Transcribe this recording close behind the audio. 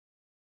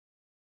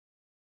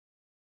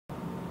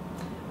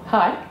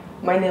Hi,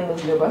 my name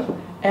is Luba,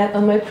 and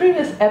on my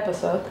previous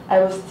episode I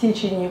was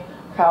teaching you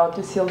how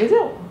to seal the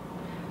deal.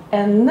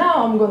 And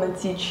now I'm gonna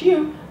teach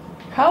you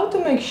how to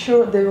make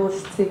sure they will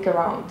stick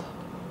around.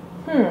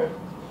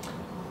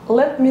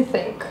 Let me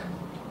think.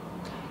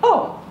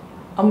 Oh,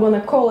 I'm gonna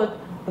call it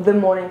the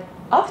morning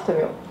after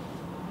meal.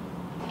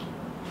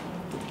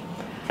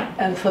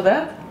 And for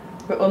that,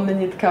 we only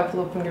need a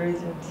couple of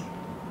ingredients.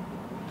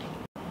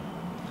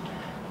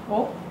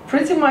 Well,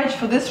 pretty much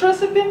for this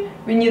recipe,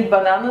 we need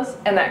bananas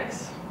and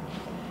eggs.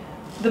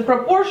 The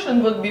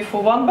proportion would be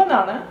for 1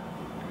 banana,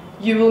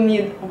 you will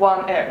need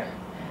 1 egg.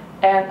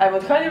 And I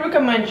would highly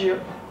recommend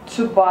you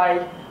to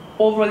buy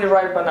overly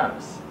ripe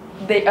bananas.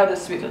 They are the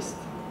sweetest.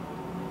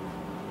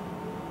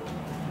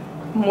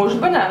 Mush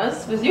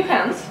bananas with your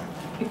hands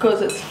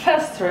because it's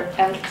faster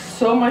and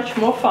so much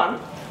more fun.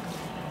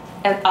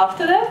 And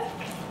after that,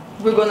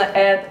 we're gonna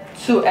add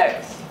 2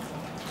 eggs.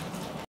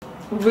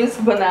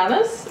 Whisk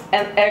bananas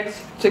and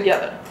eggs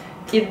together.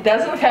 It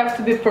doesn't have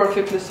to be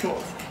perfectly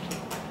smooth.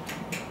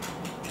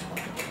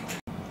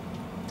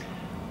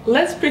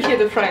 Let's preheat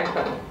the frying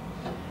pan.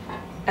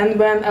 And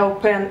when our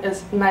pan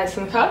is nice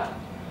and hot,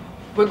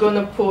 we're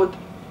gonna put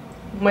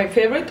my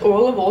favorite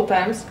oil of all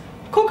times,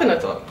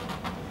 coconut oil.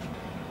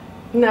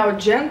 Now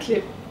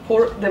gently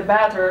pour the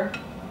batter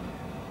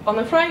on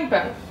the frying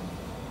pan.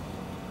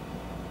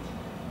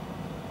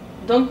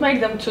 Don't make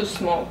them too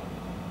small.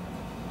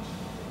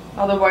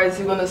 Otherwise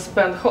you're gonna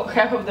spend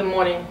half of the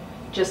morning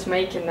just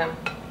making them.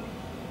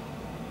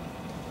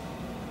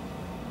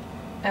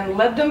 And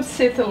let them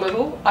sit a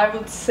little, I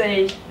would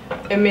say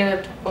a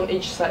minute on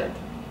each side.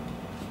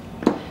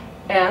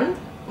 And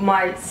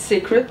my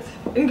secret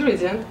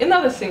ingredient,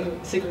 another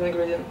secret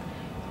ingredient,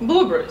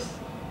 blueberries.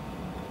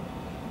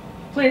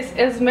 Place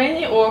as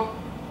many or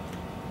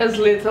as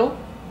little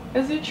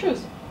as you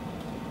choose.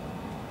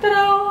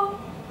 Ta-da!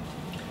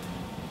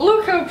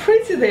 Look how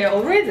pretty they are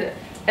already,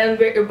 and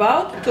we're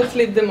about to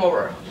flip them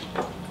over.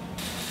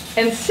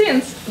 And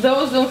since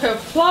those don't have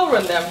flour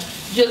in them,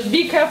 just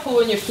be careful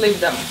when you flip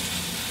them.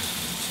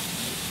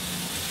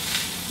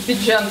 Be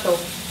gentle.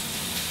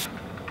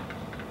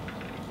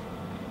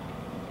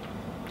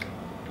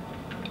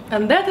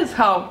 And that is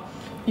how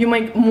you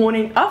make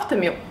morning after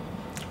meal.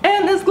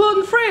 And it's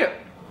gluten-free!